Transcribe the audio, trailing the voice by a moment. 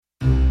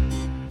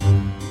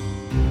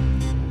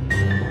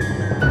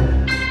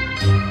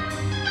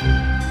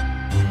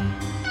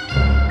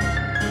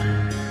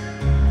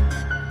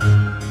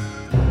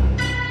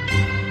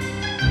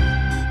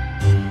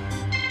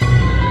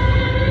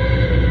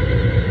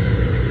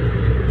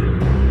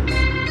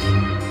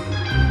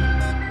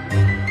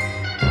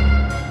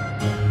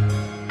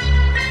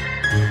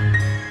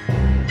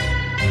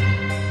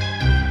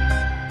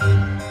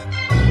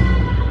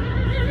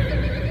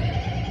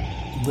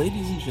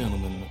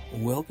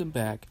welcome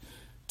back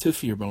to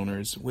Fear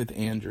Boners with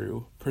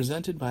Andrew,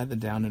 presented by the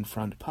Down in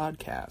Front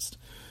podcast.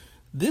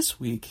 This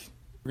week,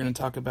 we're going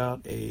to talk about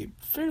a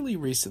fairly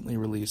recently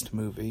released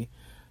movie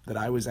that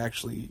I was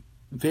actually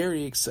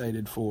very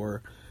excited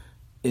for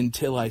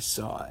until I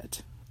saw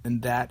it,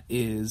 and that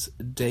is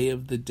Day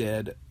of the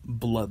Dead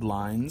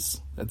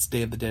Bloodlines. That's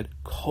Day of the Dead :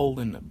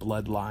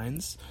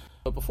 Bloodlines.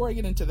 But before I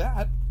get into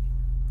that,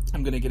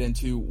 I'm going to get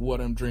into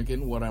what I'm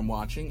drinking, what I'm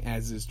watching,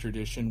 as is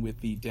tradition with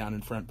the Down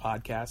in Front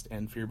podcast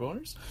and Fear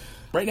Boners.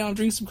 Right now I'm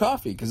drinking some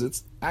coffee because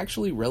it's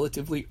actually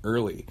relatively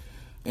early.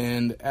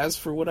 And as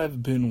for what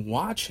I've been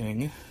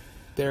watching,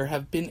 there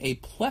have been a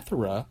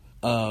plethora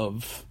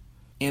of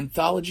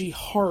anthology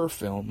horror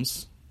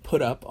films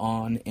put up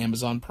on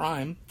Amazon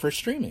Prime for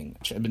streaming.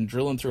 I've been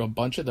drilling through a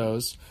bunch of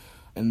those,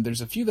 and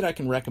there's a few that I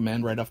can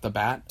recommend right off the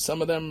bat.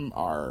 Some of them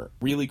are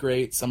really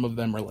great. Some of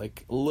them are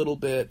like a little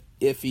bit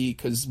iffy,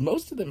 because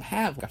most of them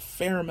have a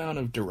fair amount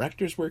of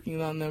directors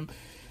working on them,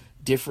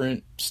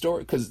 different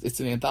story, because it's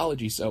an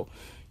anthology. So,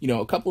 you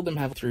know, a couple of them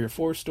have 3 or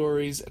 4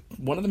 stories.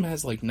 One of them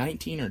has like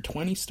 19 or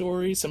 20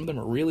 stories. Some of them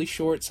are really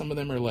short. Some of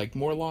them are like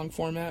more long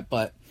format,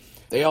 but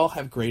they all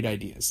have great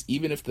ideas.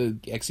 Even if the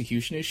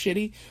execution is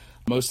shitty,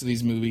 most of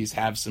these movies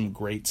have some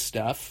great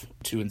stuff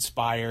to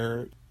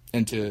inspire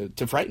and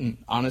to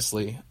frighten,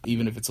 honestly,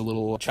 even if it's a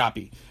little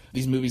choppy.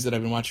 These movies that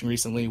I've been watching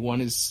recently,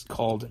 one is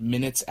called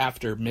Minutes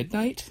After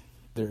Midnight.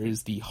 There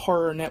is the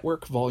Horror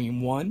Network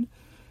Volume 1,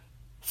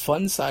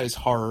 Fun Size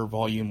Horror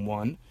Volume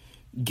 1,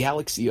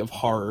 Galaxy of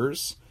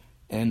Horrors,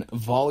 and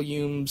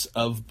Volumes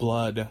of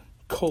Blood,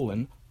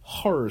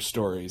 Horror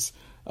Stories.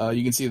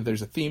 You can see that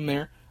there's a theme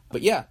there.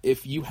 But yeah,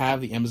 if you have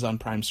the Amazon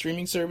Prime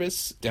streaming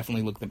service,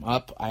 definitely look them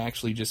up. I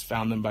actually just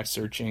found them by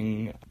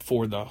searching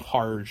for the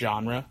horror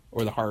genre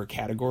or the horror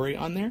category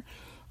on there.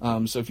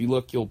 So if you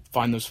look, you'll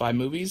find those 5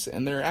 movies,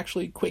 and they're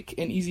actually quick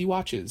and easy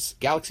watches.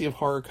 Galaxy of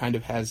Horror kind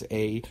of has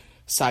a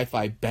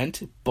sci-fi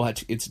bent,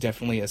 but it's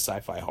definitely a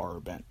sci-fi horror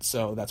bent,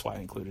 so that's why I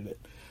included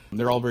it.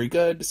 They're all very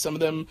good. Some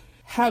of them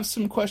have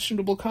some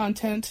questionable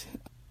content.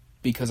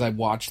 Because I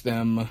watched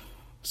them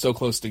so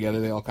close together,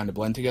 they all kind of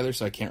blend together,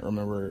 so I can't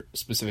remember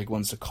specific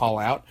ones to call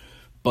out.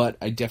 But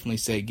I definitely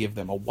say give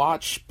them a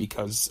watch,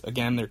 because,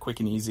 again, they're quick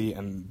and easy,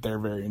 and they're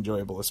very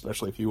enjoyable,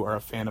 especially if you are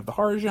a fan of the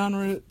horror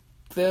genre,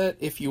 that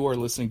if you are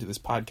listening to this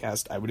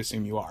podcast, I would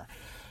assume you are.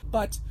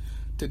 But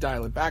to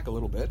dial it back a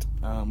little bit,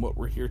 what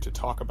we're here to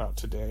talk about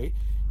today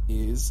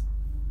is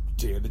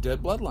Day of the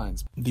Dead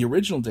Bloodlines. The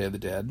original Day of the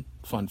Dead,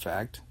 fun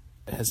fact,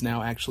 has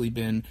now actually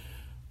been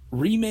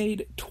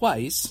remade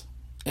twice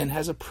and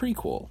has a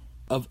prequel.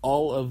 Of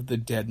all of the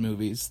Dead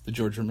movies, the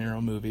George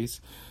Romero movies,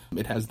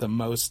 it has the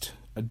most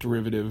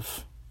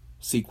derivative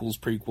sequels,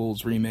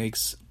 prequels,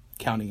 remakes,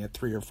 counting at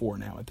 3 or 4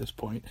 now at this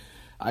point.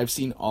 I've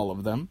seen all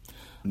of them.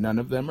 None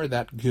of them are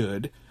that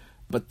good.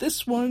 But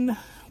this one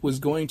was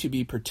going to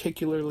be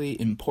particularly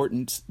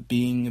important,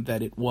 being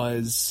that it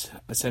was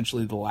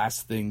essentially the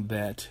last thing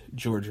that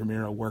George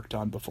Romero worked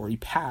on before he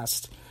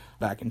passed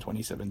back in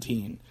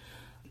 2017.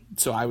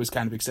 So I was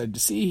kind of excited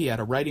to see. He had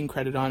a writing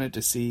credit on it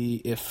to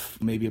see if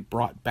maybe it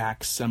brought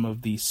back some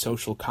of the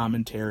social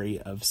commentary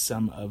of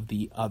some of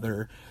the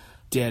other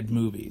Dead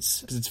movies.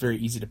 Because it's very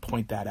easy to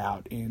point that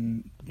out.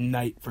 In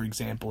Night, for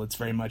example, it's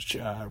very much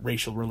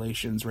racial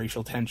relations,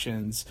 racial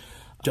tensions.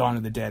 Dawn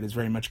of the Dead is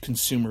very much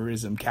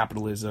consumerism,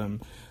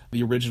 capitalism.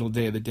 The original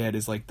Day of the Dead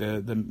is like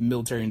the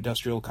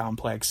military-industrial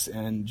complex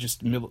and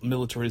just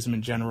militarism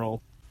in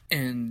general.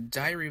 And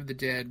Diary of the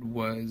Dead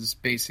was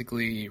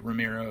basically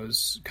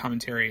Romero's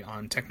commentary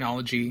on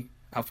technology,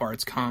 how far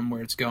it's come,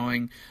 where it's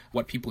going,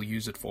 what people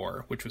use it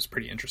for, which was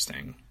pretty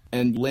interesting.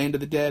 And Land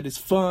of the Dead is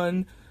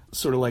fun,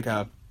 sort of like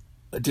a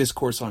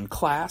discourse on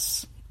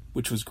class,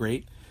 which was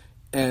great.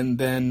 And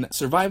then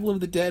Survival of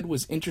the Dead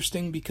was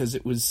interesting because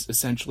it was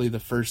essentially the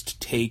first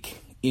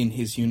take in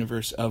his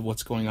universe of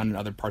what's going on in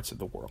other parts of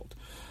the world.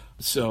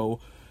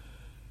 So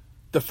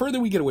the further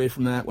we get away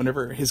from that,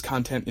 whenever his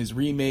content is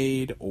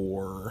remade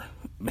or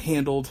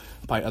handled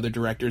by other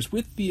directors,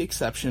 with the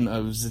exception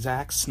of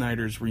Zack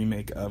Snyder's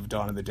remake of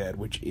Dawn of the Dead,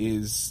 which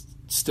is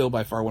still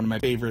by far one of my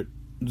favorite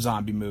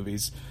zombie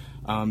movies.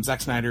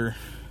 Zack Snyder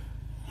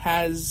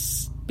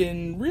has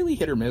been really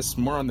hit or miss,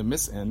 more on the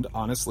miss end,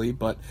 honestly,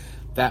 but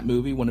that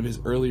movie, one of his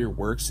earlier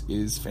works,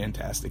 is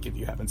fantastic if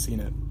you haven't seen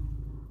it.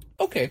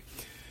 Okay,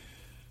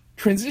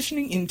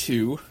 transitioning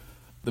into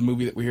the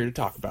movie that we're here to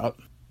talk about,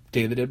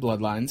 Day of the Dead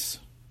Bloodlines,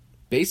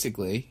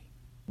 basically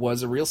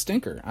was a real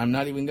stinker. I'm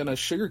not even going to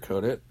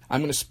sugarcoat it.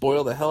 I'm going to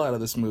spoil the hell out of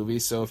this movie,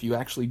 so if you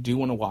actually do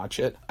want to watch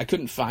it, I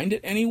couldn't find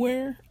it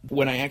anywhere.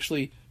 When I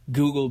actually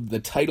Googled the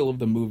title of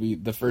the movie,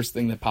 the first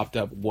thing that popped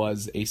up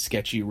was a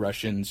sketchy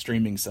Russian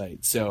streaming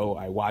site, so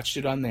I watched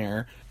it on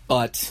there,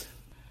 but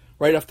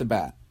right off the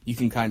bat, you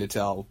can kind of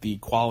tell the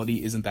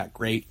quality isn't that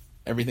great.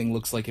 Everything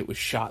looks like it was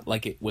shot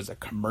like it was a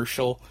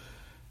commercial.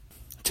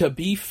 To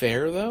be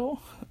fair, though,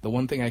 the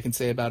one thing I can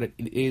say about it,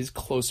 it is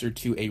closer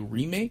to a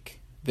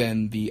remake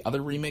than the other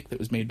remake that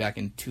was made back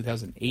in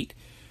 2008,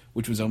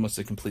 which was almost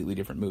a completely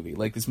different movie.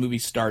 Like, this movie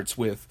starts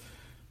with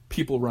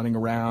people running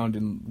around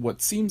in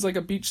what seems like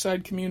a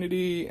beachside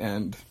community,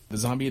 and the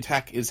zombie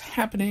attack is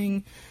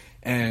happening,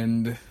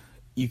 and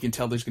you can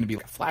tell there's going to be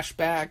like a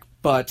flashback,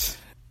 but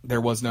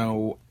there was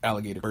no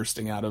alligator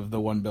bursting out of the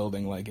one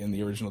building like in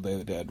the original Day of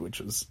the Dead, which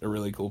was a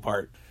really cool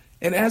part.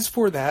 And as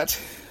for that,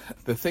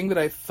 the thing that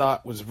I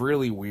thought was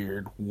really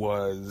weird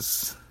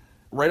was,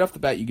 right off the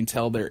bat, you can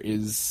tell there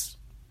is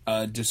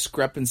a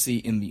discrepancy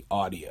in the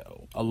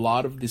audio. A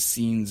lot of the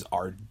scenes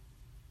are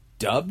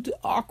dubbed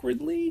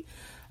awkwardly.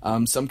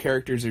 Some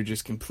characters are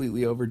just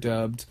completely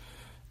overdubbed.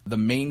 The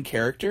main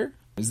character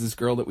is this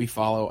girl that we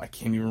follow. I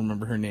can't even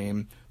remember her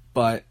name,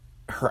 but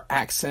her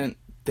accent,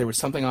 there was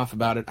something off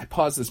about it. I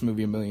paused this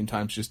movie a million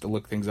times just to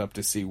look things up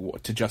to see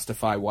to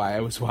justify why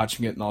I was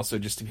watching it, and also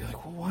just to be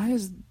like, well,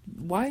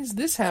 why is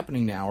this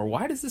happening now? Or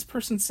why does this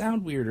person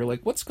sound weird? Or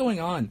like, what's going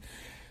on?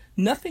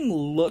 Nothing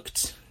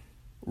looked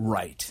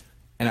right.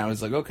 And I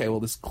was like, okay, well,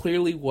 this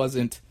clearly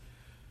wasn't,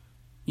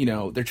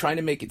 they're trying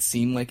to make it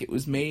seem like it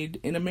was made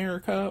in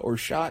America or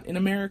shot in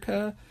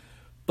America,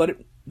 but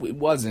it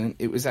wasn't.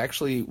 It was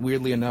actually,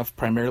 weirdly enough,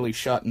 primarily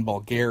shot in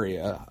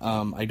Bulgaria.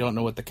 I don't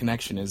know what the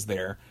connection is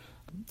there.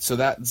 So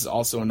that's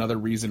also another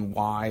reason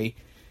why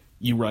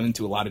you run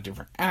into a lot of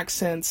different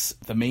accents.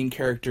 The main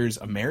character's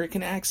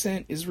American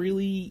accent is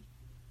really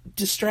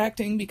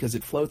distracting because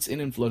it floats in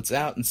and floats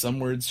out, and some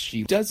words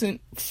she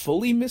doesn't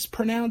fully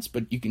mispronounce,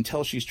 but you can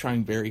tell she's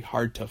trying very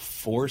hard to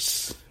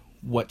force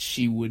what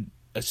she would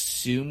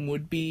assume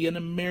would be an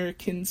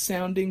American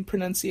sounding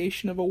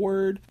pronunciation of a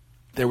word.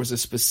 There was a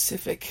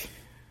specific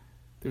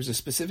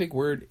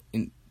word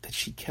that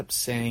she kept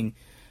saying.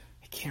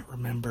 I can't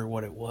remember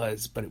what it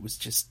was, but it was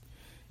just,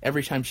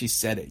 every time she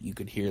said it, you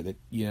could hear that,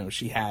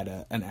 she had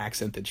an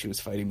accent that she was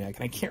fighting back.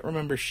 And I can't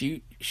remember,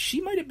 she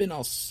might have been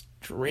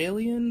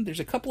Australian. There's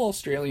a couple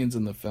Australians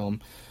in the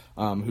film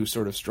who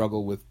sort of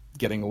struggle with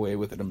getting away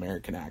with an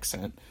American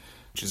accent,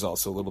 which is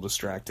also a little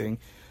distracting.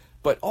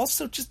 But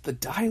also just the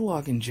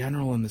dialogue in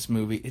general in this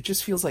movie, it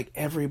just feels like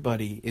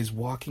everybody is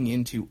walking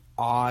into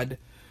odd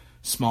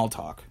small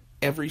talk.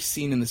 Every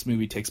scene in this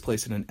movie takes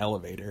place in an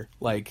elevator.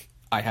 Like,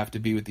 I have to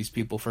be with these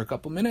people for a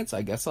couple minutes,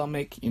 I guess I'll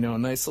make, a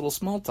nice little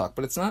small talk.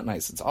 But it's not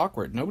nice, it's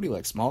awkward. Nobody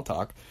likes small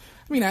talk.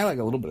 I mean, I like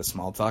a little bit of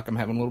small talk. I'm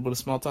having a little bit of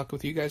small talk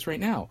with you guys right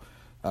now,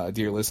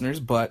 dear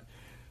listeners. But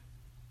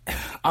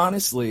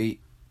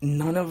honestly,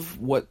 none of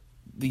what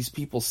these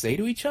people say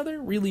to each other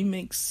really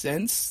makes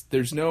sense.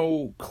 There's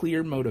no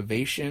clear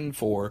motivation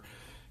for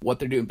what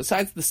they're doing.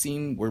 Besides the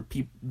scene where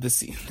the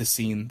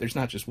scene, there's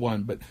not just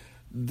one, but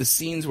the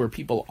scenes where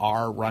people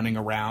are running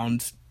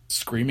around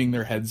screaming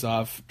their heads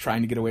off,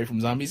 trying to get away from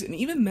zombies. And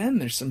even then,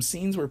 there's some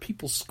scenes where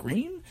people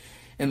scream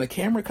and the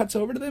camera cuts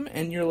over to them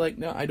and you're like,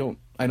 no, I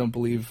don't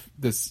believe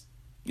this.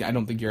 I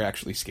don't think you're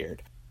actually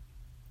scared.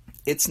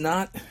 It's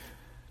not.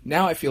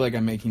 Now I feel like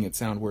I'm making it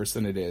sound worse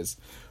than it is.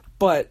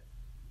 But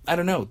I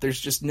don't know.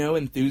 There's just no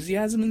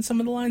enthusiasm in some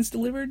of the lines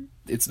delivered.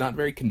 It's not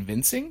very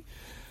convincing.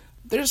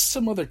 There's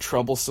some other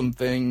troublesome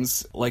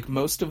things. Like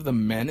most of the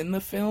men in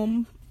the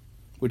film,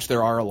 which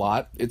there are a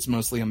lot, it's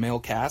mostly a male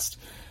cast.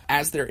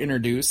 As they're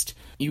introduced,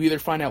 you either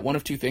find out one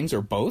of two things,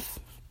 or both,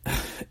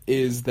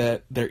 is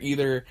that they're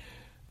either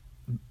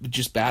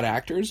just bad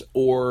actors,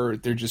 or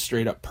they're just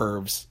straight up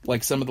pervs.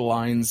 Like some of the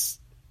lines,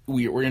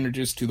 we're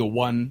introduced to the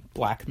one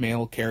black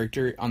male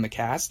character on the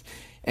cast,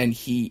 and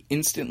he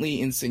instantly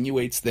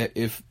insinuates that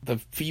if the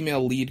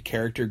female lead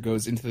character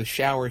goes into the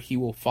shower, he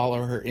will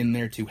follow her in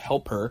there to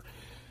help her.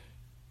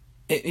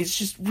 It's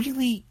just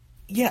really...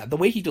 Yeah, the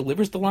way he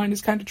delivers the line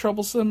is kind of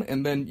troublesome,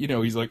 and then,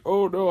 he's like,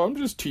 oh, no, I'm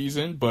just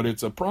teasing, but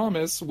it's a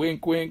promise,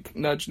 wink, wink,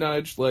 nudge,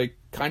 nudge, like,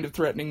 kind of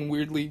threatening,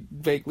 weirdly,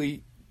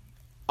 vaguely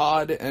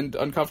odd and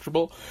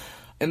uncomfortable.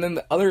 And then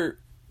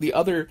the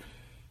other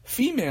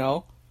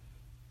female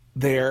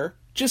there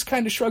just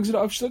kind of shrugs it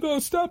off. She's like, oh,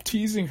 stop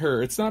teasing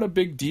her, it's not a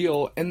big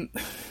deal. And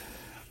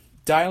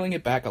dialing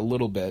it back a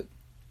little bit,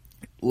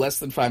 less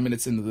than 5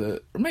 minutes or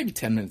maybe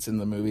 10 minutes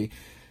into the movie,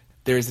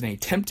 there's an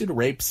attempted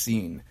rape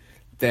scene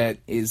that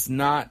is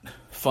not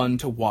fun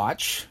to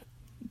watch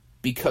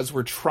because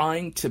we're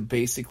trying to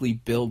basically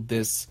build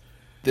this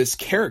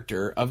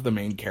character of the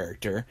main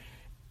character,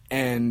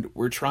 and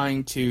we're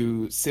trying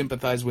to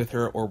sympathize with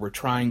her, or we're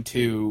trying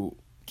to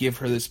give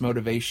her this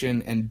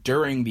motivation, and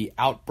during the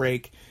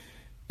outbreak,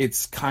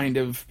 it's kind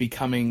of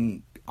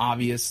becoming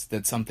obvious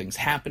that something's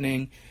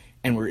happening,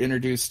 and we're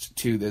introduced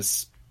to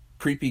this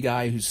creepy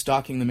guy who's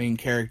stalking the main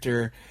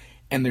character.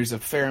 And there's a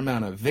fair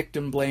amount of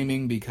victim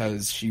blaming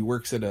because she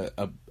works at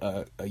a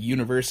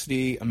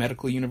university, a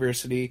medical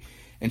university,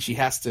 and she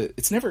has to,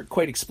 it's never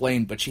quite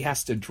explained, but she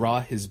has to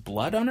draw his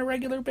blood on a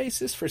regular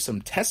basis for some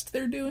test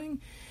they're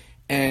doing.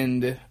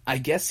 And I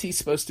guess he's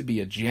supposed to be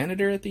a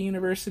janitor at the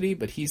university,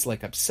 but he's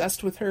like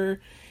obsessed with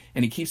her,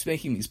 and he keeps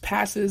making these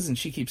passes, and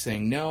she keeps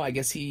saying no. I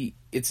guess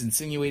it's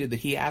insinuated that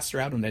he asked her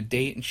out on a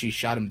date, and she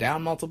shot him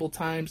down multiple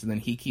times, and then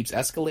he keeps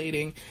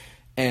escalating.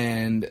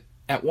 And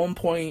at one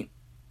point,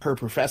 her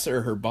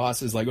professor, her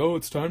boss, is like, oh,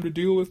 it's time to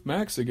deal with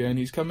Max again.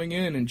 He's coming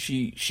in. And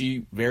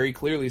she very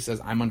clearly says,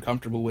 I'm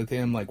uncomfortable with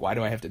him. Like, why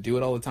do I have to do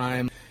it all the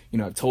time?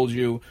 I've told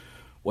you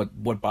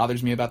what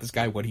bothers me about this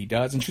guy, what he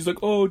does. And she's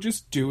like, oh,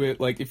 just do it.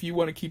 Like, if you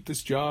want to keep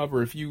this job,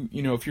 or if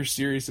if you're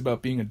serious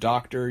about being a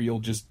doctor, you'll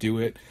just do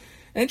it.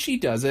 And she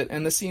does it,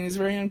 and the scene is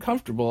very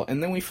uncomfortable.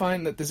 And then we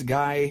find that this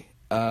guy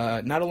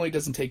not only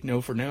doesn't take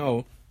no for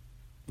no,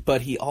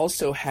 but he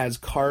also has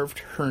carved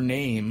her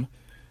name,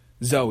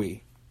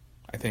 Zoe,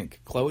 I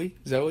think. Chloe?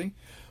 Zoe?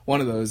 One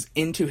of those,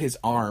 into his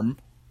arm,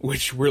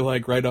 which we're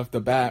like, right off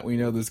the bat, we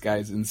know this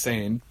guy's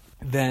insane.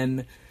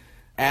 Then,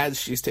 as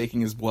she's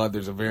taking his blood,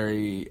 there's a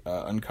very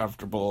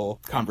uncomfortable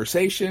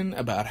conversation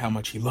about how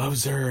much he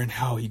loves her and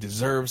how he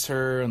deserves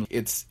her. And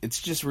it's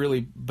just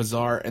really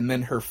bizarre. And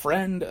then her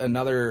friend,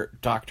 another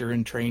doctor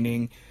in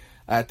training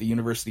at the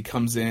university,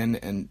 comes in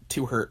and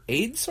to her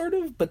aid, sort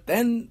of, but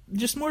then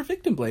just more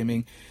victim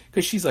blaming,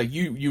 because she's like,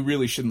 you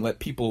really shouldn't let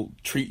people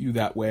treat you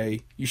that way.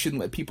 You shouldn't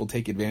let people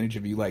take advantage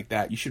of you like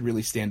that. You should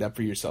really stand up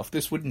for yourself.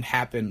 This wouldn't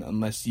happen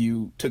unless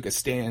you took a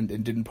stand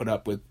and didn't put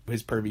up with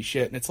his pervy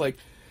shit. And it's like,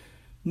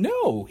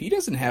 no, he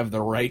doesn't have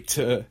the right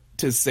to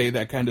say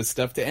that kind of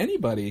stuff to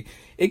anybody.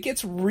 It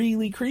gets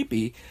really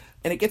creepy,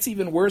 and it gets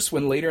even worse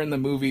when later in the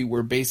movie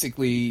we're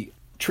basically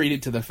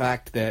treated to the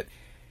fact that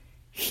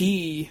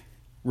he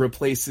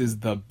replaces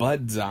the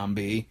Bud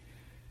zombie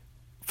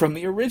from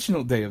the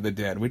original Day of the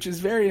Dead, which is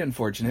very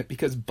unfortunate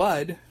because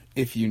Bud,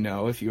 if you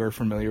are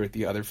familiar with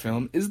the other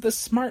film, is the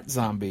smart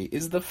zombie,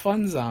 is the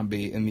fun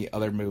zombie in the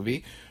other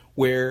movie,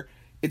 where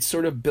it's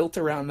sort of built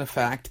around the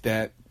fact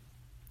that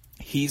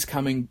he's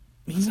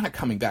not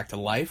coming back to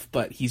life,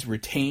 but he's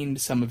retained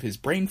some of his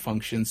brain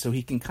function, so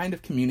he can kind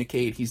of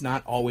communicate. He's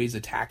not always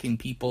attacking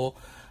people,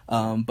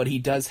 but he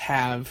doesn't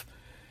have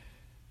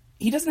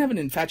an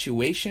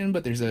infatuation,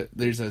 but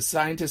there's a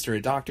scientist or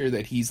a doctor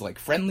that he's like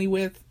friendly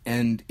with,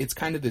 and it's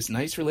kind of this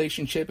nice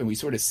relationship, and we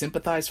sort of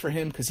sympathize for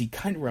him because he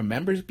kind of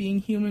remembers being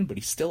human, but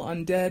he's still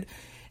undead.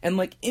 And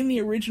like in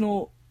the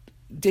original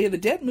Day of the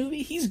Dead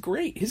movie, he's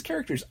great. His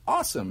character's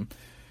awesome.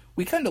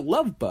 We kind of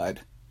love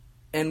Bud,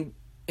 and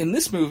in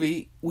this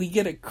movie, we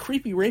get a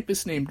creepy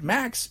rapist named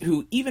Max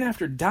who, even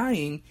after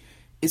dying,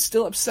 is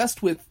still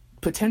obsessed with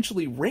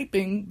potentially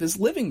raping this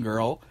living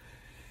girl.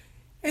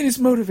 And his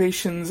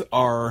motivations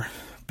are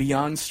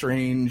beyond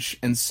strange.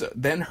 And so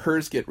then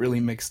hers get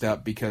really mixed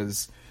up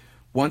because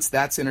once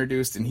that's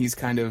introduced and he's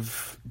kind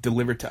of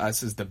delivered to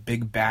us as the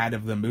big bad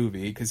of the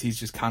movie because he's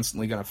just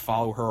constantly going to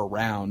follow her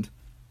around,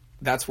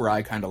 that's where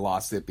I kind of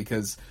lost it,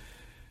 because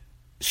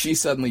she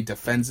suddenly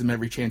defends him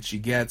every chance she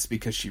gets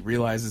because she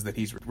realizes that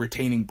he's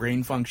retaining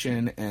brain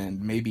function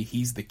and maybe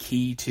he's the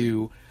key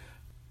to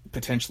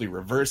potentially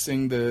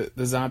reversing the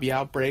zombie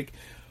outbreak.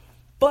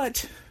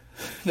 But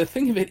the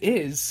thing of it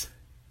is,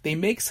 they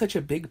make such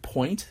a big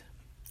point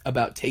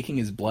about taking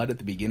his blood at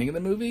the beginning of the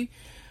movie,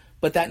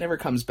 but that never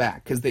comes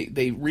back because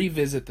they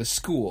revisit the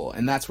school,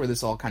 and that's where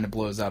this all kind of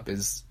blows up,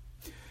 is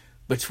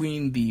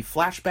between the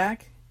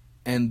flashback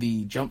and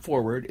the jump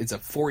forward. It's a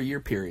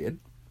 4-year period.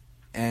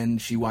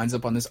 And she winds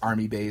up on this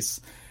army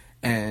base,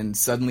 and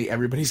suddenly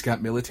everybody's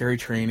got military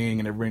training,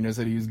 and everybody knows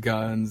how to use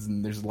guns,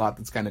 and there's a lot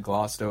that's kind of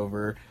glossed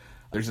over.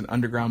 There's an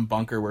underground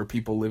bunker where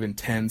people live in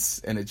tents,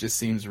 and it just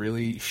seems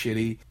really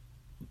shitty.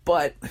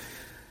 But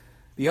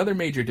the other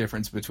major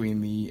difference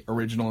between the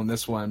original and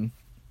this one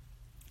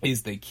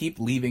is they keep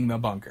leaving the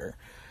bunker.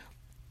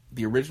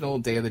 The original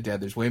Day of the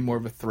Dead, there's way more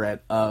of a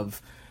threat of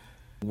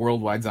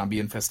worldwide zombie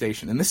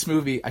infestation. In this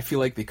movie, I feel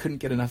like they couldn't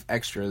get enough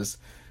extras,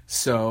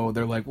 so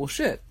they're like, well,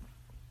 shit.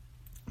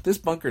 This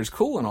bunker is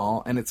cool and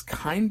all, and it's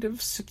kind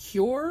of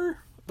secure,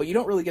 but you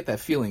don't really get that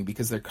feeling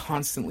because they're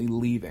constantly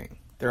leaving.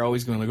 They're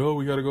always going like, oh,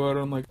 we gotta go out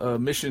on like a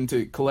mission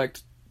to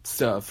collect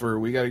stuff, or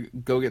we gotta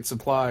go get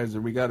supplies,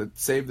 or we gotta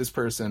save this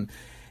person.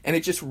 And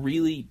it just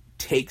really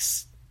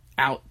takes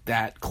out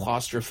that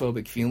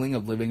claustrophobic feeling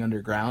of living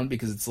underground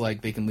because it's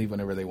like they can leave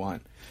whenever they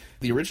want.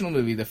 The original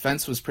movie, the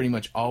fence was pretty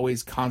much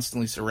always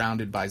constantly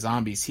surrounded by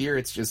zombies. Here,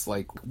 it's just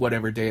like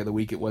whatever day of the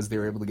week it was, they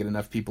were able to get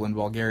enough people in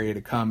Bulgaria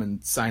to come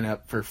and sign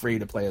up for free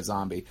to play a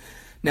zombie.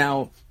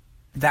 Now,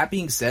 that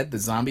being said, the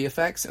zombie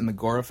effects and the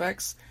gore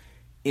effects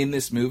in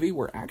this movie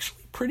were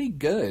actually pretty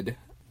good.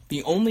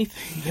 The only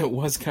thing that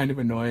was kind of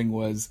annoying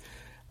was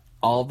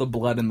all the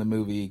blood in the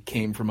movie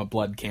came from a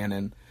blood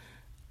cannon.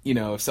 You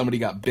know, if somebody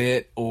got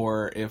bit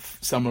or if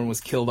someone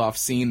was killed off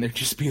scene, there'd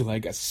just be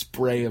like a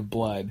spray of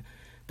blood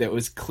that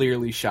was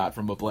clearly shot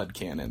from a blood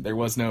cannon. There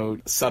was no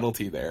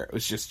subtlety there. It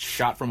was just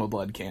shot from a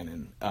blood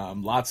cannon.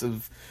 Lots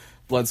of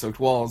blood-soaked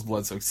walls,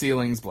 blood-soaked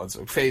ceilings,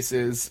 blood-soaked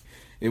faces.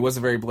 It was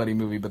a very bloody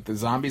movie, but the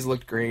zombies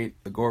looked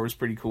great. The gore was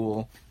pretty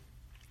cool.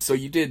 So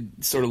you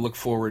did sort of look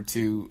forward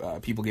to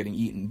people getting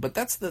eaten. But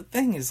that's the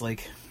thing is,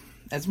 like,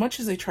 as much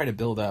as they try to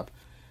build up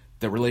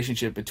the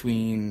relationship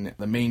between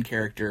the main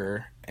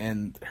character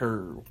and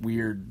her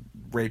weird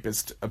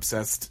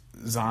rapist-obsessed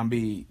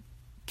zombie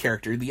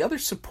character, the other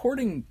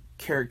supporting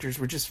characters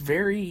were just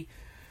very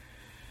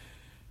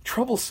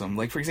troublesome.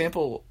 Like, for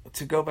example,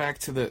 to go back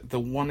to the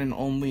one and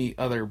only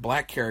other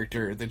black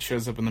character that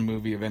shows up in the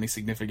movie of any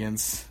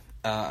significance,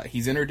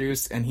 He's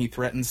introduced and he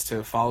threatens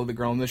to follow the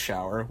girl in the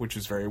shower, which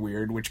is very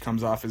weird, which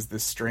comes off as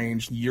this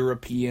strange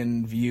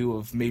European view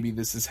of maybe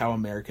this is how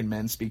American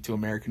men speak to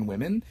American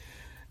women.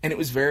 And it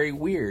was very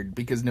weird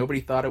because nobody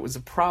thought it was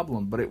a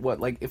problem. But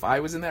if I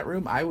was in that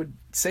room, I would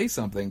say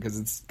something because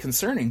it's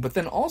concerning. But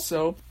then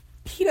also,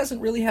 he doesn't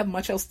really have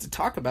much else to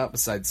talk about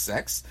besides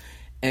sex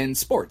and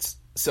sports.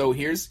 So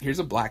here's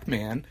a black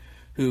man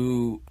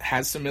who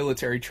has some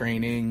military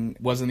training,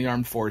 was in the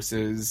armed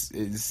forces,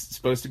 is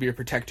supposed to be a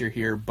protector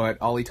here, but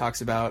all he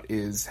talks about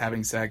is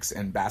having sex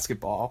and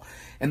basketball.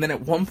 And then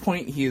at one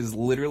point, he is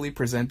literally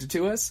presented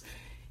to us.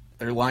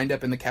 They're lined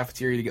up in the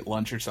cafeteria to get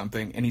lunch or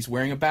something, and he's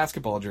wearing a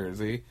basketball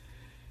jersey,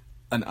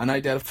 an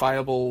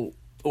unidentifiable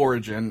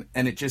origin,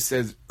 and it just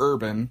says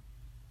Urban,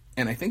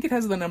 and I think it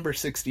has the number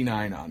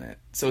 69 on it.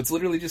 So it's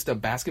literally just a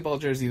basketball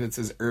jersey that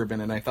says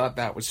Urban, and I thought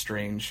that was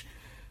strange.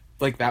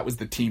 Like that was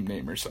the team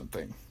name or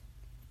something.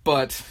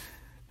 But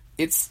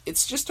it's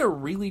just a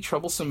really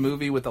troublesome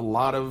movie with a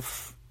lot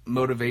of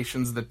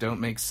motivations that don't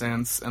make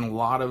sense and a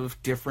lot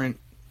of different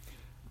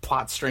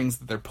plot strings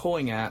that they're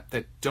pulling at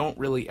that don't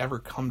really ever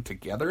come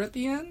together at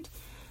the end.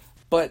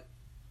 But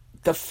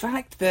the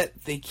fact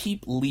that they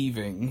keep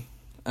leaving,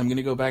 I'm going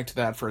to go back to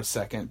that for a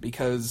second,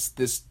 because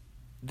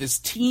this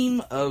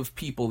team of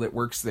people that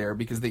works there,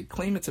 because they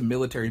claim it's a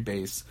military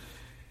base,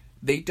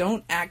 they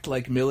don't act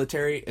like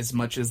military as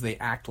much as they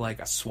act like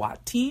a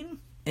SWAT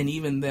team. And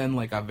even then,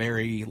 like a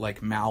very,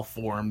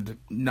 malformed,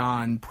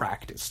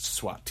 non-practiced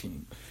SWAT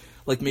team.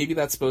 Like, maybe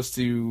that's supposed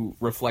to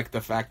reflect the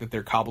fact that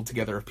they're cobbled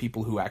together of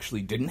people who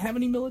actually didn't have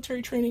any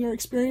military training or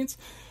experience.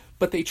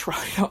 But they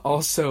try to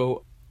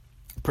also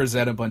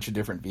present a bunch of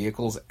different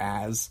vehicles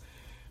as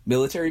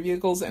military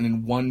vehicles. And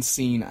in one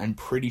scene, I'm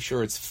pretty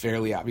sure it's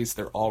fairly obvious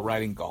they're all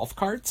riding golf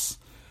carts.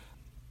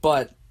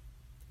 But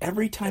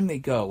every time they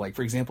go, like,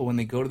 for example, when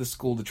they go to the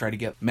school to try to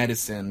get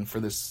medicine for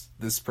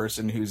this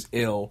person who's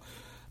ill,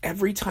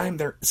 every time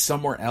they're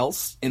somewhere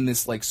else in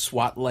this,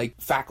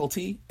 SWAT-like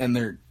faculty, and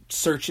they're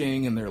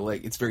searching, and they're,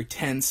 it's very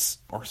tense,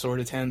 or sort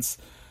of tense,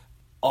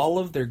 all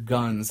of their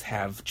guns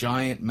have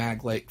giant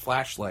mag-light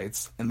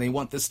flashlights, and they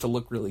want this to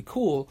look really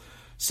cool,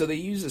 so they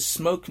use a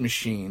smoke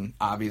machine,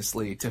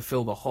 obviously, to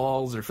fill the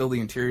halls, or fill the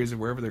interiors of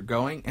wherever they're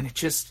going, and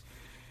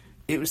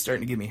it was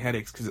starting to give me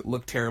headaches, because it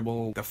looked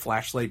terrible. The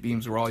flashlight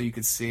beams were all you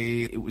could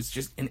see. It was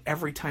just, and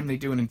every time they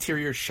do an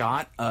interior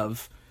shot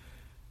of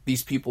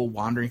these people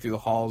wandering through the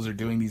halls or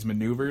doing these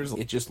maneuvers,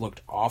 it just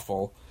looked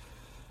awful.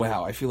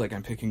 Wow, I feel like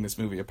I'm picking this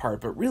movie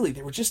apart, but really,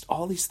 there were just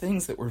all these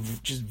things that were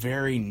just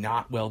very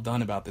not well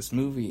done about this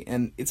movie,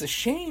 and it's a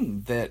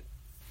shame that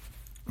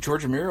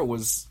George Romero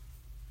was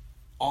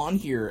on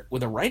here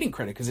with a writing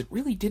credit, because it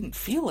really didn't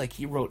feel like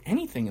he wrote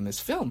anything in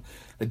this film.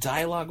 The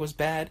dialogue was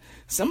bad.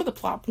 Some of the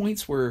plot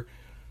points were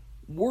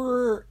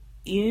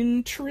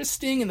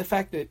interesting in the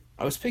fact that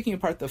I was picking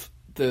apart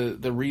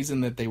the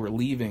reason that they were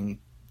leaving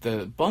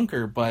the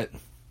bunker, but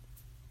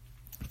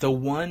the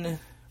one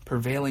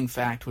prevailing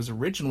fact was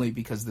originally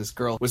because this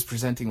girl was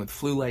presenting with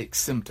flu-like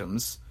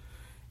symptoms,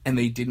 and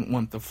they didn't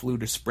want the flu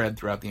to spread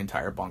throughout the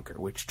entire bunker,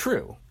 which,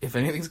 true. If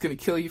anything's going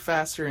to kill you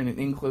faster in an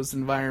enclosed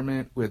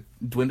environment with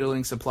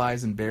dwindling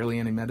supplies and barely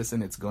any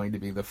medicine, it's going to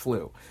be the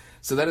flu.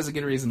 So that is a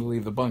good reason to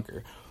leave the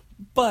bunker.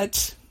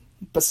 But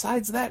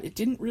besides that, it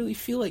didn't really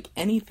feel like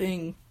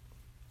anything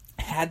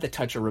had the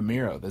touch of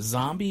Romero. The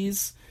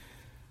zombies,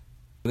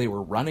 they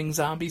were running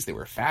zombies, they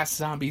were fast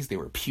zombies, they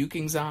were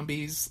puking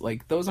zombies.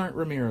 Those aren't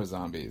Romero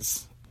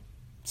zombies.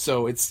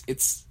 So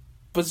it's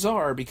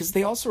bizarre, because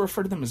they also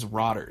refer to them as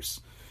rotters.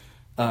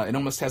 It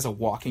almost has a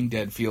Walking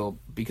Dead feel,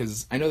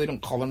 because I know they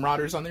don't call them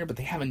rotters on there, but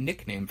they have a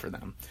nickname for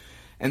them.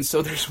 And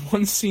so there's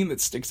one scene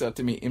that sticks out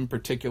to me in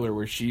particular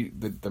where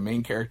the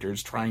main character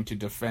is trying to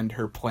defend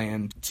her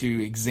plan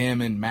to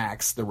examine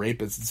Max, the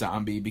rapist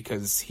zombie,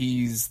 because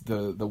he's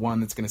the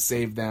one that's going to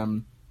save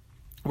them,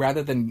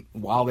 rather than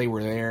while they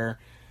were there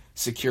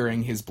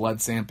securing his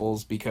blood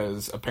samples,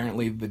 because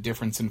apparently the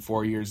difference in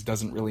 4 years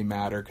doesn't really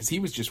matter, because he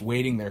was just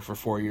waiting there for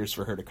 4 years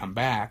for her to come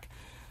back.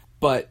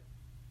 But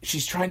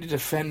she's trying to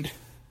defend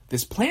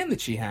this plan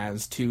that she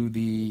has to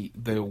the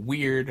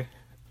weird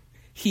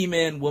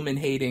He-Man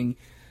woman-hating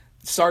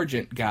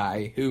sergeant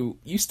guy, who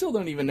you still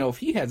don't even know if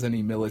he has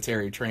any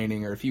military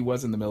training or if he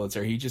was in the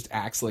military. He just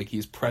acts like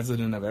he's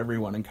president of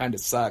everyone and kind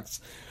of sucks.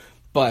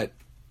 But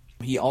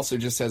he also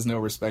just has no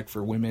respect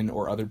for women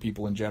or other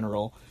people in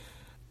general.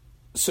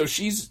 So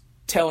she's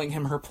telling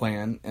him her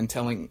plan and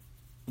telling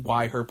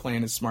why her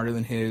plan is smarter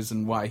than his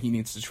and why he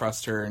needs to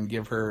trust her and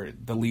give her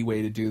the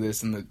leeway to do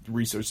this and the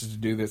resources to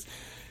do this.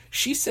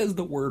 She says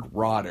the word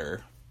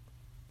rotter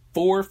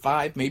 4,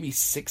 5, maybe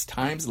 6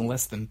 times in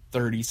less than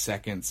 30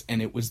 seconds.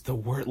 And it was the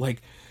word,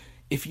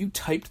 if you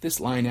typed this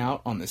line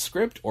out on the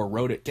script or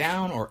wrote it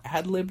down or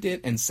ad-libbed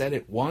it and said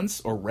it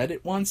once or read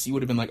it once, you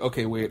would have been like,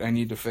 okay, wait, I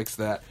need to fix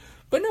that.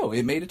 But no,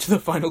 it made it to the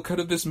final cut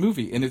of this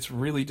movie, and it's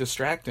really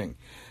distracting.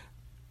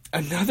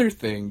 Another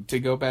thing, to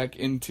go back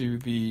into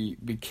the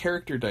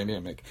character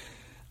dynamic,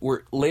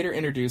 we're later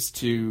introduced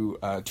to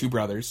 2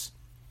 brothers,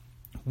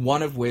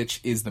 one of which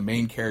is the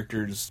main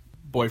character's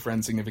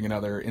boyfriend, significant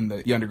other in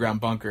the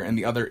underground bunker, and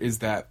the other is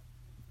the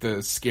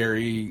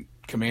scary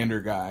commander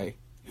guy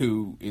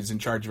who is in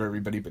charge of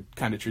everybody but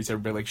kind of treats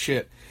everybody like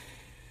shit.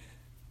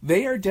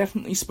 They are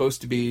definitely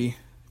supposed to be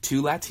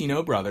two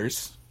Latino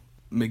brothers,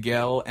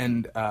 Miguel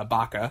and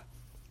Baca,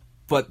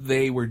 but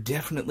they were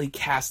definitely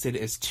casted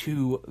as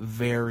two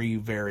very,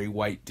 very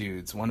white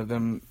dudes. One of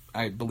them,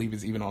 I believe,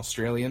 is even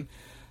Australian.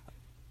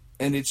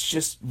 And it's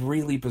just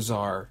really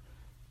bizarre.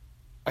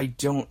 I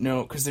don't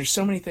know, because there's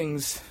so many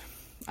things,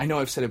 I know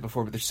I've said it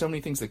before, but there's so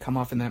many things that come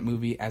off in that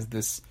movie as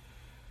this,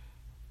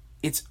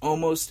 it's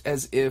almost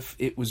as if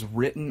it was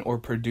written or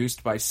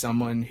produced by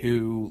someone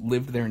who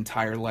lived their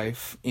entire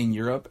life in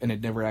Europe and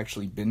had never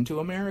actually been to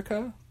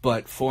America,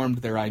 but formed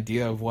their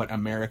idea of what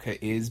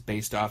America is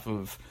based off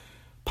of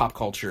pop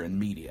culture and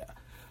media.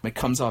 It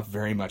comes off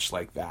very much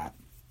like that.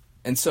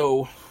 And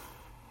so,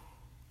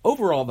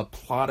 overall, the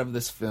plot of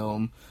this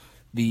film,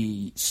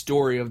 the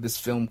story of this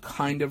film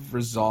kind of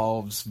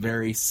resolves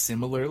very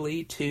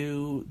similarly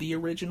to the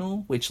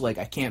original, which, like,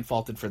 I can't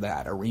fault it for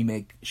that. A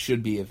remake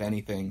should be, if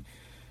anything,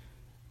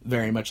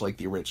 very much like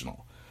the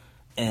original.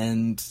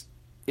 And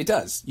it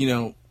does. You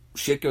know,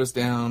 shit goes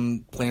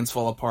down, plans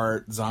fall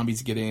apart,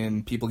 zombies get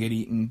in, people get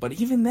eaten, but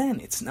even then,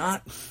 it's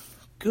not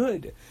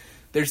good.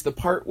 There's the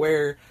part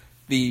where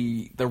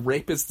the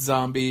rapist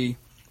zombie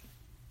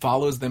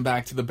follows them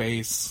back to the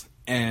base,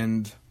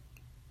 and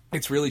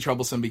it's really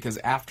troublesome because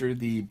after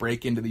the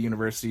break into the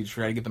university to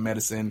try to get the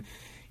medicine,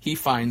 he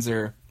finds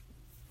her.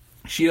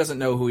 She doesn't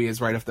know who he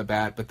is right off the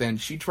bat, but then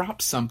she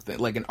drops something,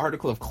 like an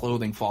article of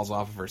clothing falls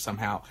off of her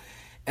somehow.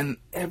 And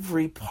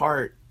every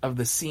part of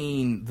the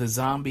scene,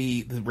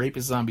 the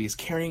rapist zombie, is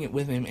carrying it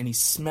with him, and he's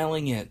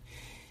smelling it.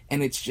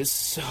 And it's just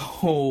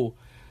so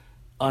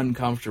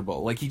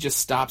uncomfortable. Like, he just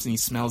stops and he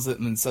smells it,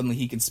 and then suddenly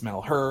he can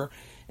smell her,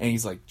 and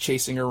he's, like,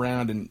 chasing her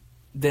around. And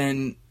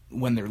then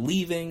when they're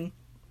leaving,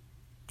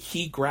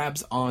 he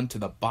grabs onto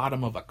the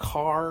bottom of a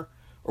car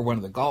or one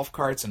of the golf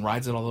carts and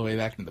rides it all the way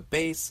back into the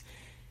base.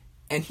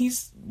 And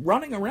he's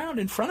running around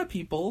in front of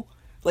people.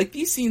 Like,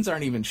 these scenes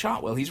aren't even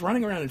shot well. He's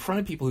running around in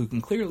front of people who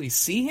can clearly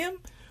see him,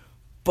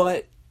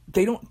 but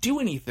they don't do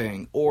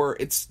anything. Or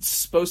it's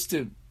supposed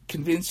to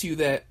convince you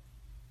that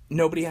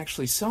nobody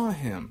actually saw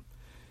him.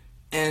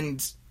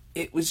 And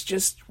it was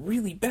just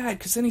really bad,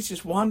 because then he's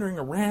just wandering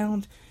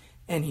around,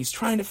 and he's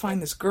trying to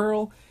find this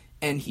girl,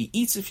 and he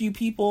eats a few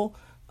people.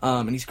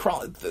 And he's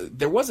crawling.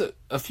 There was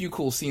a few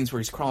cool scenes where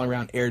he's crawling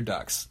around air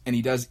ducts, and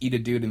he does eat a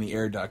dude in the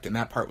air duct, and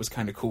that part was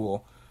kind of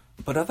cool.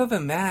 But other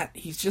than that,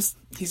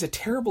 he's a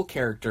terrible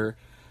character.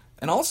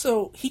 And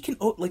also, he can,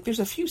 like, there's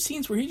a few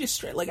scenes where he just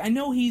straight, like, I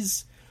know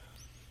he's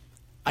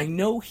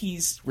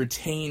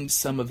retained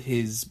some of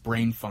his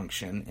brain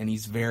function, and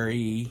he's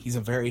a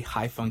very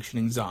high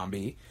functioning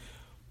zombie.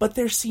 But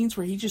there's scenes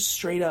where he just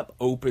straight up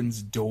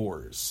opens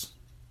doors.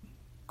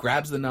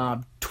 Grabs the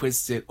knob,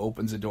 twists it,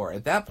 opens a door.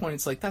 At that point,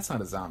 it's like, that's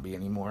not a zombie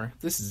anymore.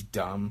 This is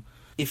dumb.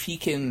 If he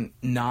can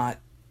not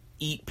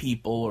eat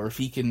people, or if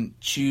he can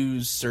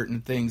choose certain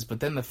things, but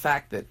then the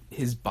fact that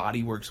his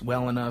body works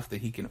well enough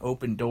that he can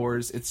open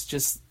doors,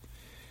 it's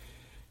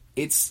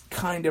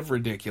kind of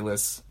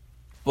ridiculous.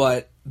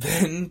 But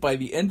then, by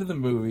the end of the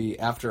movie,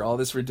 after all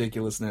this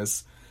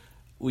ridiculousness,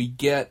 we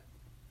get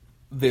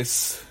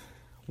this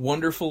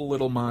wonderful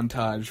little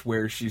montage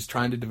where she's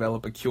trying to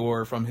develop a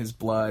cure from his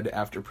blood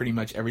after pretty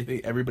much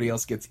everybody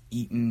else gets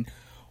eaten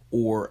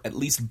or at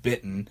least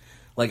bitten.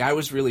 Like, I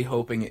was really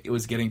hoping it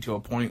was getting to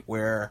a point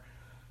where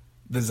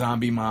the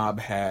zombie mob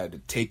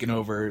had taken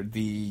over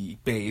the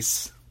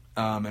base,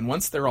 and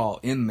once they're all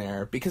in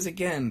there, because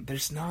again,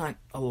 there's not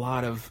a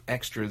lot of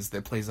extras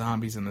that play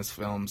zombies in this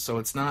film, so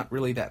it's not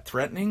really that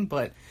threatening,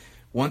 but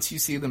once you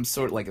see them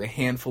sort of like a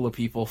handful of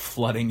people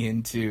flooding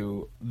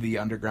into the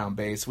underground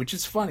base, which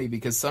is funny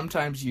because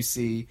sometimes you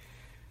see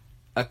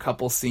a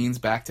couple scenes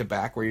back to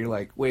back where you're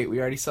like, wait,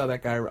 we already saw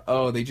that guy.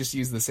 Oh, they just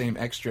used the same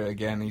extra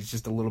again. He's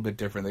just a little bit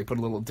different. They put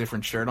a little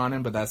different shirt on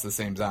him, but that's the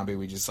same zombie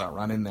we just saw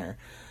run in there.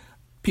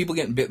 People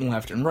getting bitten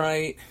left and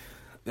right.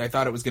 I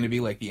thought it was going to be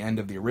like the end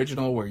of the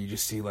original where you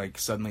just see like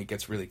suddenly it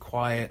gets really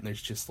quiet and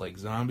there's just like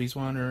zombies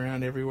wandering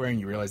around everywhere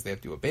and you realize they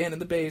have to abandon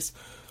the base.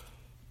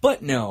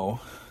 But no.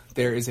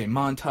 There is a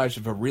montage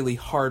of a really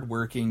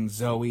hard-working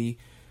Zoe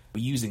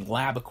using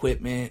lab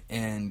equipment,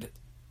 and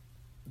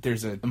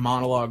there's a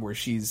monologue where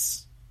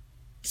she's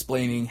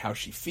explaining how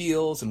she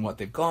feels and what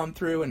they've gone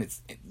through, and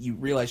you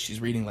realize she's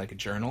reading like a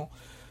journal,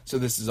 so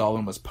this is all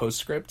almost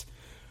postscript.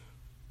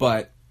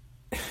 But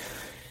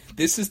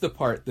this is the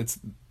part that's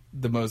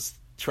the most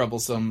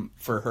troublesome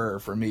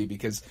for me,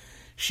 because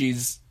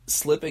she's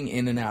slipping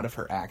in and out of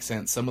her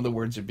accent. Some of the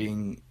words are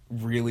being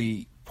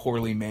really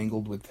poorly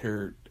mangled with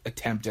her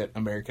attempt at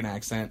American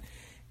accent,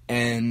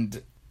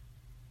 and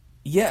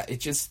yeah,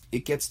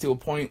 it gets to a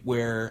point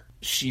where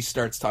she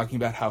starts talking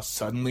about how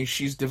suddenly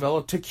she's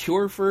developed a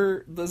cure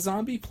for the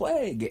zombie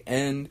plague,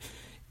 and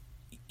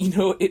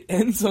it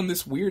ends on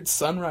this weird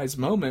sunrise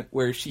moment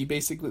where she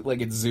basically, like,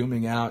 it's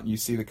zooming out and you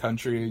see the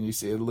country and you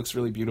see it looks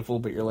really beautiful,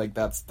 but you're like,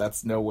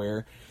 that's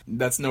nowhere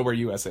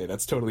USA,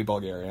 that's totally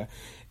Bulgaria.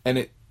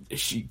 And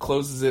she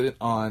closes it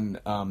on,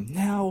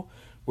 now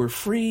we're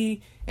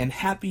free and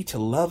happy to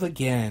love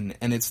again.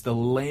 And it's the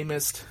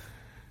lamest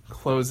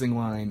closing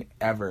line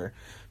ever.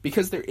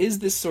 Because there is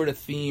this sort of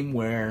theme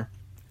where,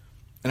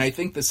 and I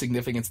think the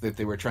significance that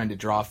they were trying to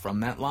draw from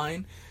that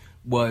line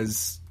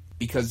was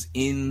because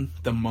in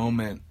the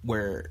moment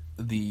where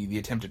the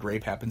attempted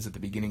rape happens at the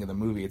beginning of the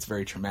movie, it's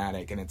very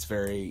traumatic and it's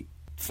very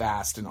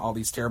fast and all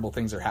these terrible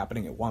things are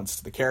happening at once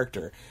to the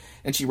character.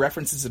 And she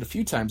references it a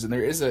few times, and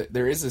there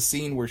is a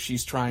scene where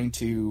she's trying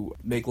to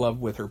make love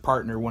with her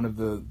partner, one of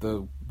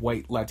the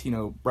white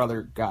Latino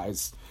brother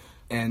guys,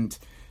 and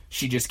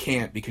she just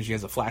can't because she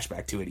has a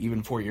flashback to it.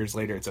 Even 4 years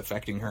later, it's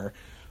affecting her.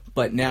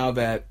 But now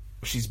that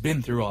she's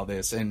been through all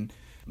this, and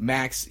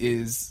Max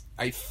is,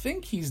 I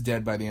think he's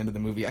dead by the end of the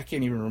movie. I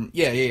can't even remember.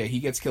 Yeah, he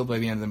gets killed by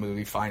the end of the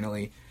movie,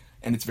 finally,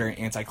 and it's very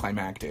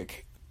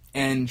anticlimactic.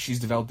 And she's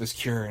developed this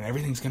cure, and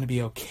everything's going to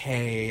be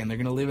okay, and they're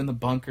going to live in the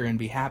bunker and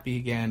be happy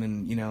again,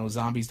 and, you know,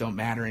 zombies don't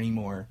matter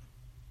anymore.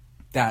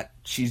 That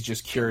she's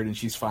just cured, and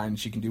she's fine, and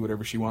she can do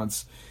whatever she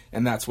wants,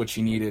 and that's what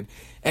she needed.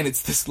 And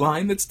it's this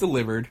line that's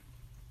delivered,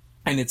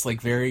 and it's,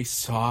 like, very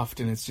soft,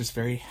 and it's just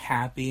very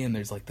happy, and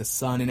there's, like, the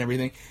sun and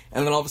everything.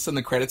 And then all of a sudden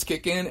the credits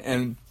kick in,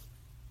 and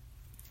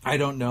I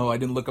don't know, I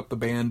didn't look up the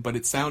band, but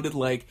it sounded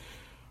like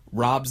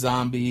Rob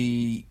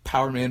Zombie,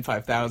 Powerman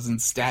 5000,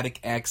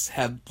 Static X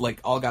had, like,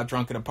 all got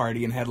drunk at a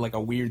party and had, like,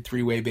 a weird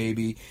three-way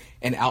baby,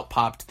 and out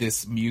popped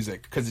this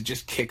music, because it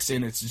just kicks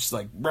in, it's just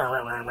like,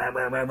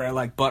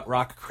 like, butt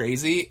rock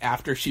crazy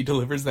after she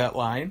delivers that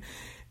line.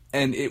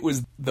 And it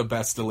was the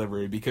best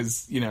delivery,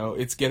 because, you know,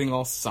 it's getting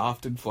all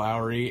soft and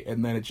flowery,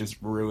 and then it just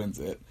ruins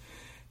it.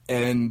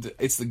 And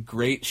it's the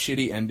great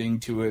shitty ending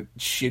to a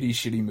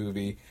shitty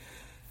movie.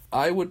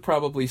 I would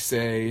probably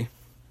say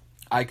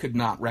I could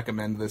not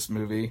recommend this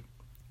movie.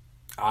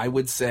 I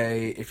would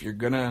say if you're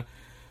gonna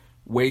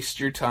waste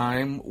your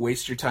time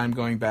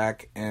going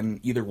back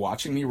and either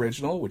watching the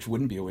original, which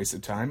wouldn't be a waste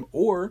of time,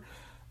 or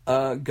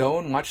go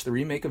and watch the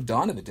remake of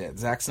Dawn of the Dead,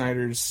 Zack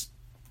Snyder's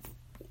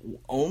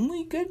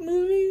only good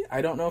movie.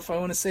 I don't know if I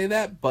want to say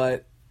that,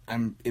 but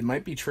it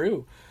might be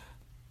true.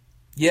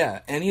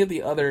 Yeah, any of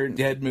the other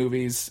Dead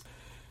movies,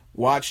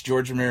 watch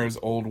George Romero's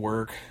old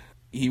work.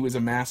 He was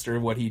a master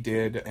of what he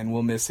did, and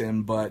we'll miss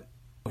him, but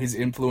his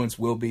influence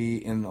will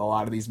be in a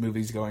lot of these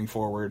movies going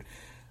forward.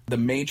 The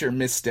major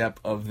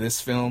misstep of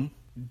this film,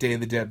 Day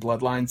of the Dead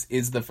Bloodlines,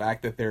 is the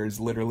fact that there is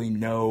literally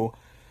no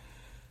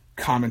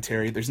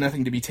commentary. There's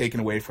nothing to be taken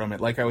away from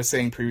it. Like I was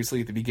saying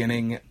previously at the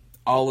beginning,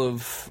 all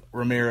of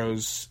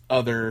Romero's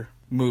other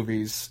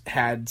movies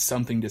had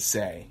something to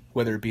say,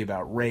 whether it be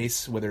about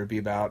race, whether it be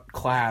about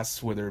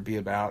class, whether it be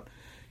about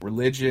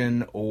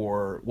religion,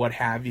 or what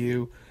have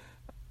you.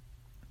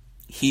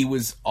 He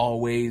was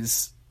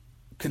always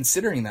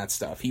considering that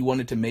stuff. He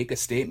wanted to make a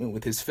statement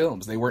with his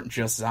films. They weren't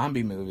just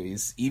zombie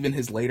movies. Even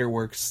his later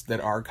works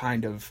that are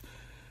kind of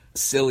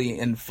silly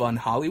and fun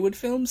Hollywood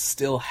films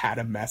still had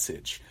a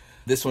message.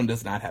 This one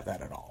does not have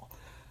that at all.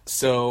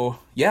 So,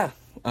 yeah,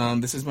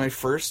 this is my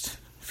first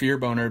fear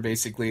boner,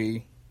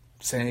 basically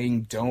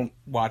saying don't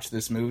watch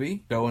this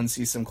movie. Go and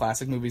see some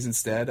classic movies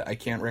instead. I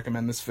can't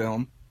recommend this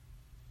film.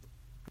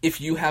 If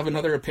you have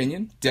another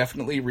opinion,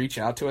 definitely reach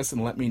out to us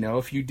and let me know.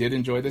 If you did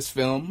enjoy this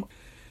film,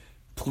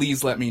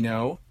 please let me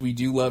know. We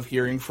do love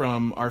hearing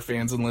from our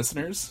fans and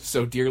listeners.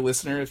 So, dear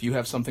listener, if you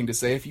have something to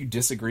say, if you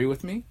disagree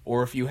with me,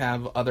 or if you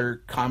have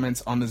other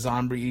comments on the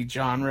zombie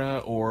genre,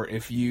 or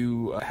if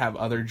you have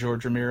other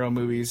George Romero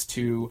movies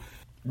to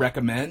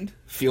recommend,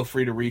 feel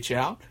free to reach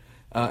out.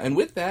 And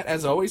with that,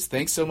 as always,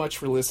 thanks so much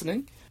for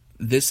listening.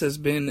 This has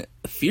been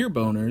Fear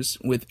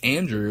Boners with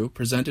Andrew,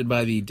 presented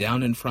by the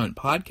Down in Front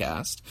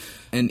podcast.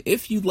 And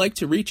if you'd like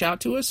to reach out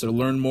to us or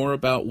learn more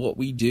about what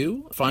we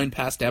do, find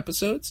past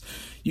episodes,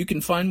 you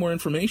can find more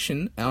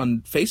information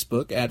on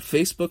Facebook at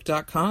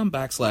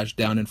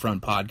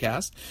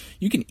facebook.com/downinfrontpodcast.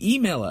 You can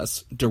email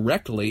us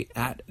directly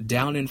at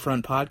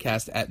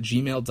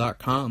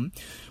downinfrontpodcast@gmail.com.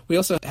 We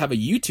also have a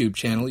YouTube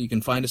channel. You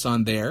can find us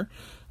on there.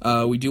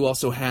 We do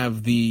also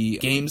have the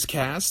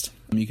Gamescast.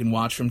 You can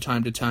watch from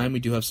time to time. We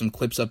do have some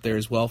clips up there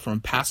as well from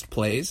past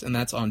plays, and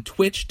that's on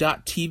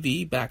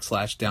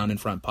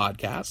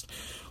twitch.tv/downinfrontpodcast.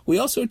 We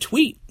also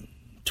tweet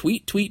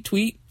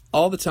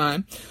all the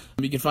time.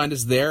 You can find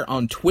us there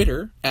on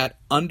Twitter at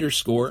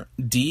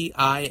 _DIFP.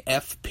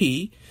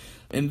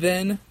 And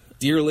then,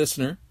 dear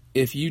listener,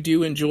 if you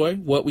do enjoy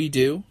what we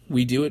do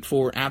it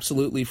for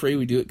absolutely free.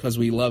 We do it because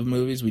we love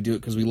movies. We do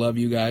it because we love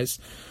you guys.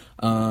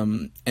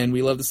 And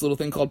we love this little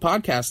thing called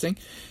podcasting.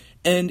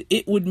 And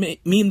it would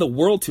mean the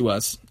world to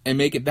us and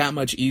make it that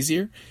much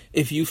easier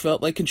if you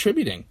felt like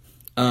contributing.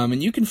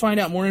 And you can find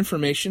out more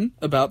information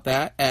about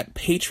that at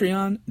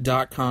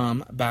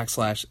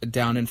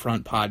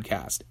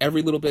patreon.com/downinfrontpodcast.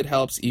 Every little bit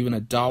helps, even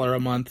 $1 a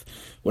month.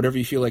 Whatever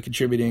you feel like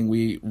contributing,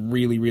 we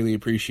really, really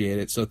appreciate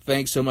it. So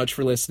thanks so much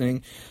for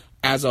listening.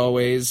 As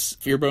always,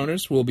 Fear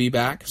Boners will be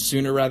back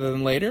sooner rather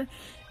than later,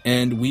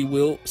 and we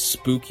will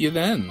spook you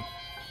then.